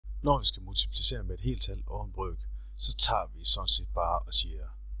når vi skal multiplicere med et helt tal og en brøk, så tager vi sådan set bare og siger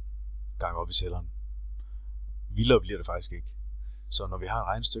gang op i tælleren. Vildere bliver det faktisk ikke. Så når vi har et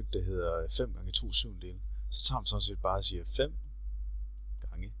regnestykke, der hedder 5 gange 2 syvendele, så tager man sådan set bare og siger 5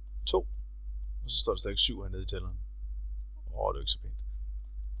 gange 2. Og så står der stadig 7 hernede i tælleren. Det er jo ikke så pænt.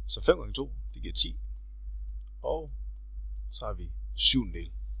 Så 5 gange 2, det giver 10. Og så har vi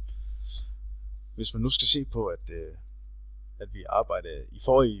syvendel. Hvis man nu skal se på, at vi arbejdede i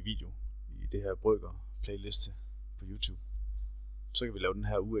forrige video, i det her Brøker playliste på YouTube, så kan vi lave den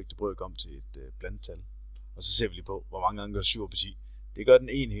her uægte brøk om til et blandet tal. Og så ser vi lige på, hvor mange gange gør 7 på 10. Det gør den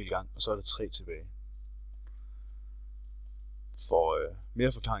en hel gang, og så er der 3 tilbage. For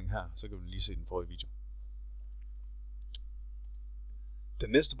mere forklaring her, så kan vi lige se den forrige video. Den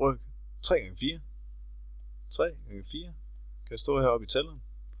næste brøk, 3 gange 4. 3 gange 4 kan stå heroppe i tælleren,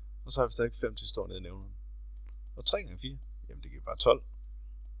 og så har vi stadig 5 til stå nede i nævneren. Og 3 gange 4, jamen det giver bare 12,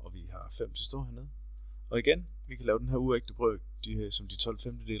 og vi har 5 til stå hernede. Og igen, vi kan lave den her uægte brøk, som de 12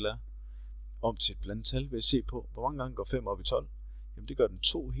 femtedele er, om til et blandet tal ved at se på, hvor mange gange går 5 op i 12. Jamen det gør den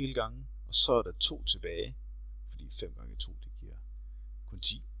 2 hele gange, og så er der 2 tilbage, fordi 5 gange 2 det giver kun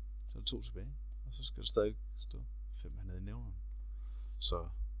 10. Så er der 2 tilbage, og så skal der stadig stå 5 hernede i nævneren. Så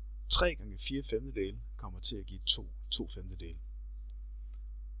 3 gange 4 femtedele kommer til at give 2 femtedele.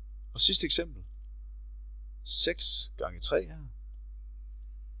 Og sidste eksempel. 6 gange 3 her.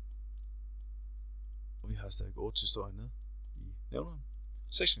 Og vi har stadig 8 til at stå hernede i nævneren.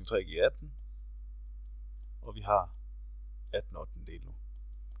 6 gange 3 giver 18. Og vi har 18 ottendele nu.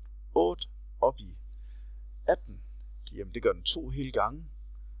 8 op i 18. Jamen det gør den 2 hele gange.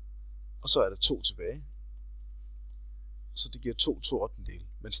 Og så er der 2 tilbage. Så det giver 2 ottendele.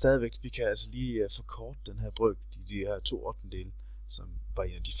 Men stadigvæk, vi kan altså lige forkorte den her brøk, de her 2 ottendele, som var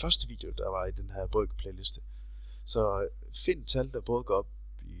en af de første videoer, der var i den her brøk playliste. Så find tal, der både går op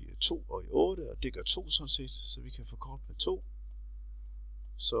i 2 og i 8, og det gør 2 sådan set, så vi kan forkorte med 2.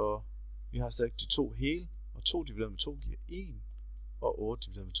 Så vi har stadig de 2 hele, og 2 divideret med 2 giver 1, og 8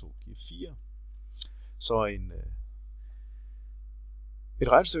 divideret med 2 giver 4. Så et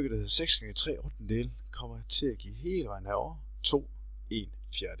regnestykke, der hedder 6 gange 3 ottendele, kommer til at give hele vejen herover 2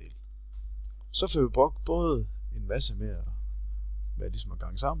 1/4. Så får vi brugt både en masse med ligesom at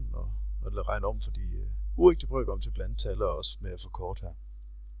gange sammen og regne om for de uægte brøk om til blandet tal, og også med at forkorte her.